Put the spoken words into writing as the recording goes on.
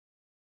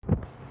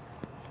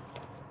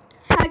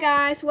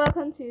guys,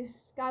 welcome to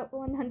Sky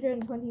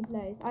 120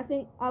 Plays. I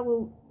think I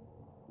will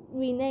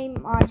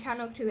rename my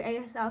channel to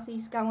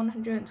ASLC Sky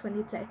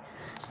 120 Play.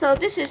 So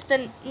this is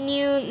the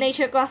new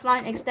Nature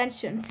Grassline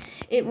extension.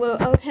 It will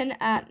open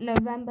at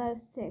November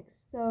 6th,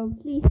 so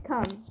please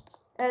come.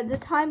 The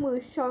time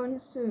will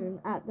shown soon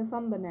at the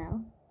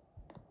thumbnail.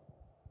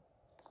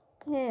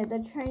 Here,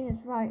 the train is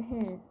right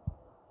here.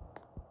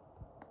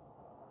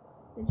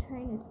 The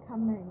train is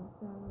coming,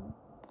 so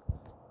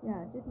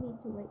yeah, just need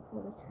to wait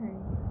for the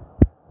train.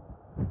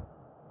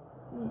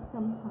 Need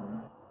some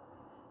time.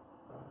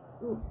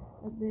 Oops,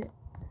 a bit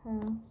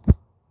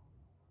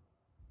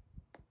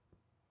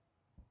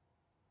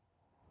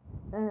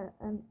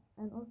and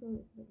also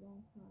it's the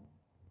wrong side.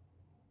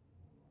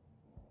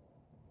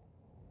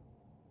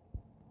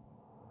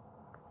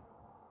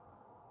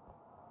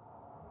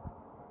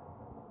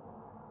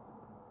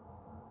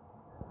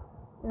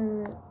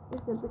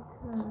 It's a bit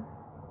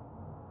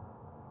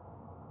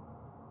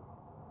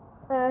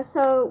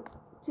so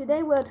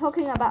today we're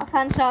talking about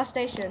Fansor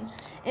Station.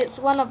 It's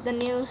one of the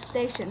new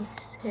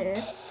stations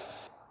here.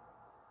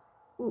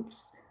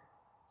 Oops.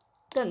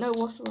 Don't know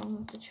what's wrong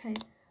with the train.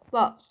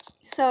 But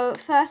so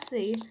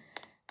firstly,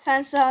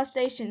 Fansor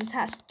Station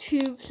has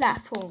two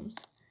platforms.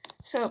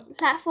 So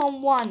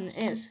platform 1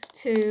 is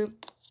to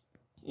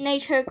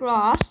nature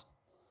grass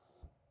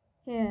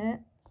here.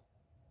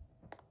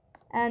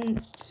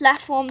 And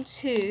platform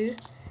 2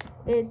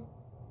 is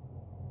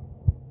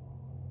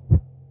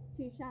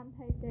to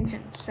Champagne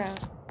Station. So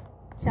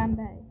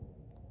Champagne.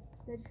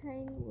 The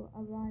train will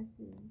arrive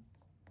soon.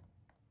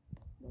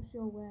 Not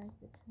sure where is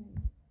the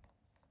train.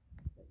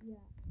 But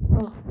yeah.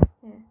 Oh,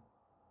 here.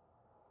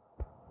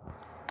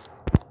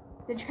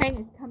 The train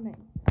is coming.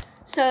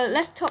 So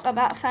let's talk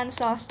about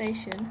Fansor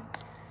Station.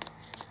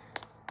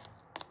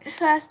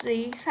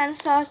 Firstly,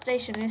 Fansor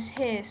Station is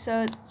here,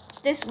 so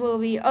this will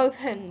be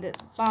opened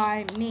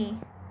by me.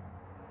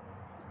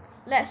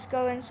 Let's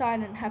go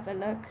inside and have a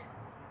look.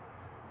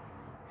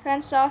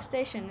 Fansor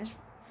Station is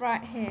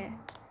right here.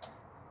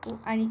 Oh,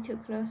 I need to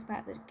close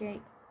back the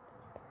gate.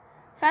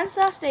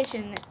 Fansor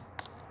Station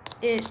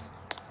is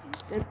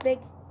the big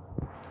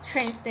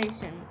train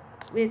station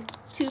with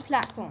two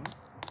platforms,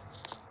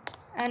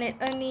 and it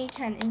only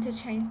can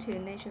interchange to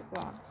nature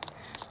grass.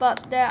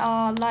 But there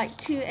are like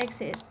two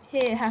exits.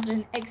 Here have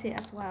an exit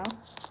as well.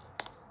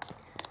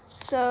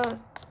 So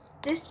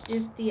this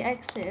is the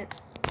exit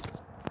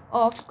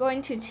of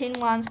going to Tin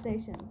Wan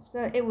Station.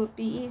 So it would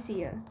be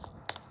easier,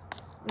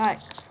 like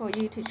for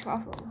you to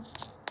travel.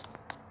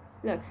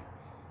 Look,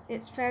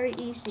 it's very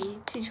easy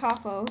to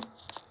travel.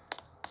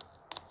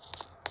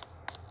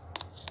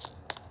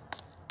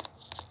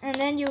 And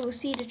then you will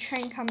see the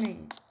train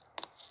coming.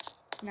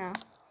 Now.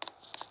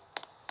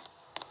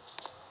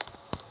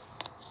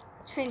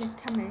 Train is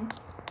coming.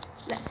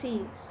 Let's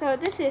see. So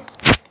this is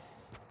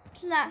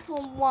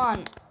platform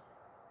 1.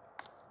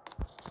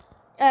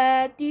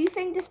 Do you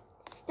think this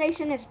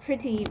station is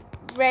pretty?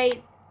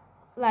 Rate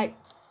like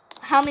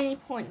how many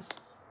points?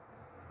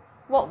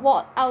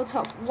 What out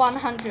of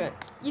 100?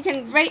 You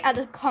can rate at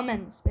the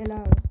comments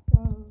below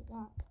so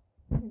that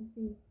you can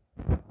see.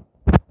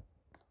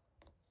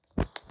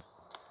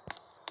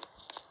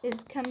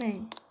 It's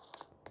coming.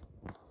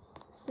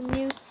 It's the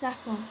new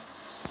platform.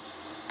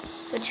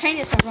 The train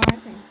is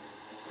arriving.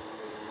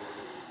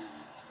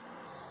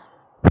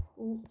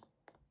 Ooh.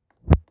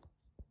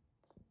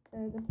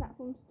 The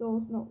platform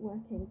door's not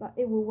working, but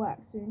it will work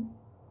soon.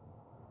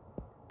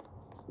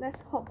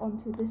 Let's hop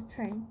onto this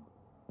train.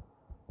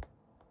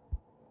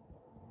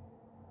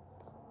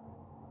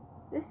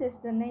 This is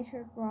the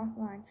Nature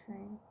Grassline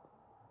train.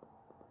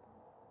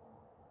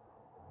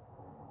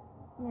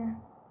 Yeah.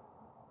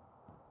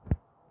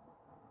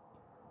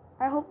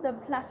 I hope the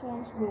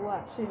platforms will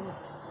work soon.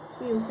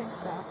 We will fix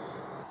that.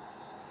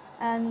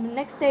 And the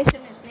next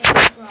station is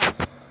Nature Grass.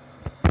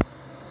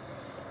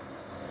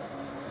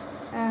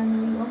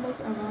 And we almost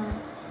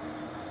arrived.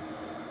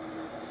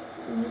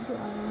 We need to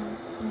arrive.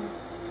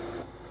 Yes.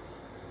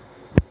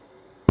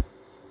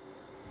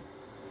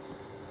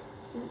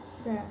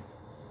 There.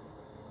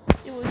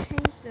 It will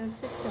change the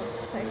system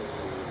quick.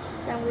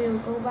 Then we will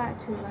go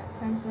back to like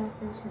Fansor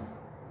Station.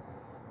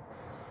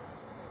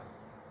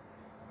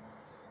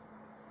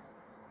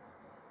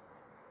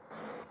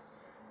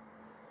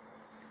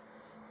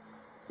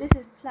 This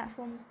is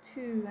platform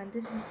 2 and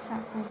this is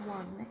platform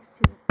 1 next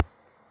to it.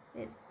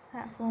 It's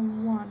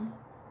platform 1.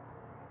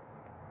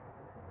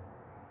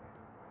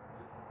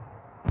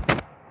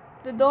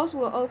 The doors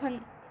will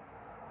open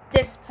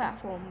this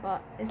platform,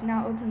 but it's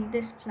now open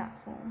this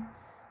platform.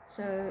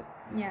 So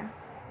yeah.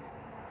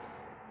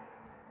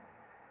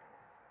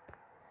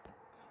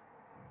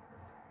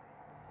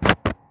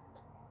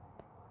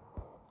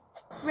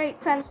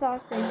 Great Fansor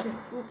Station.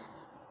 Oops.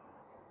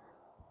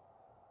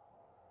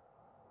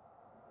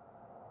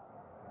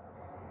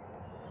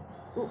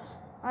 Oops.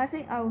 I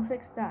think I will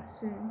fix that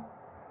soon.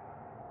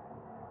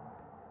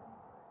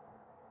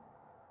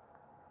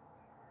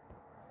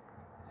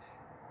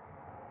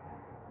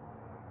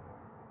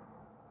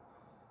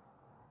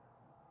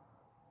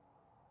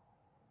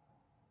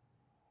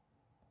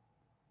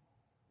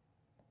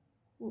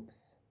 Whoops.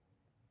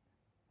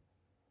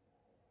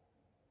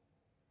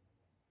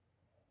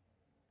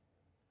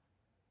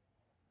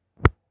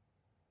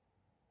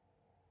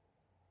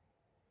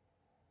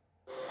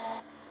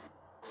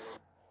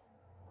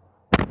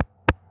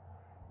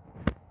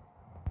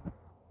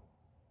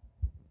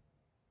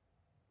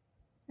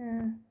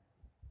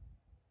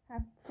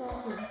 Have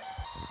problem.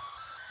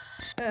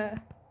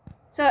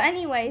 So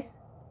anyways,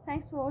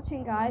 thanks for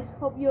watching, guys.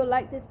 Hope you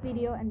like this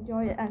video,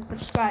 enjoy it, and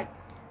subscribe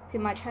to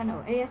my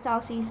channel,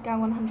 ASRC Scan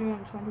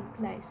 120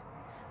 Plays.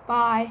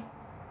 Bye.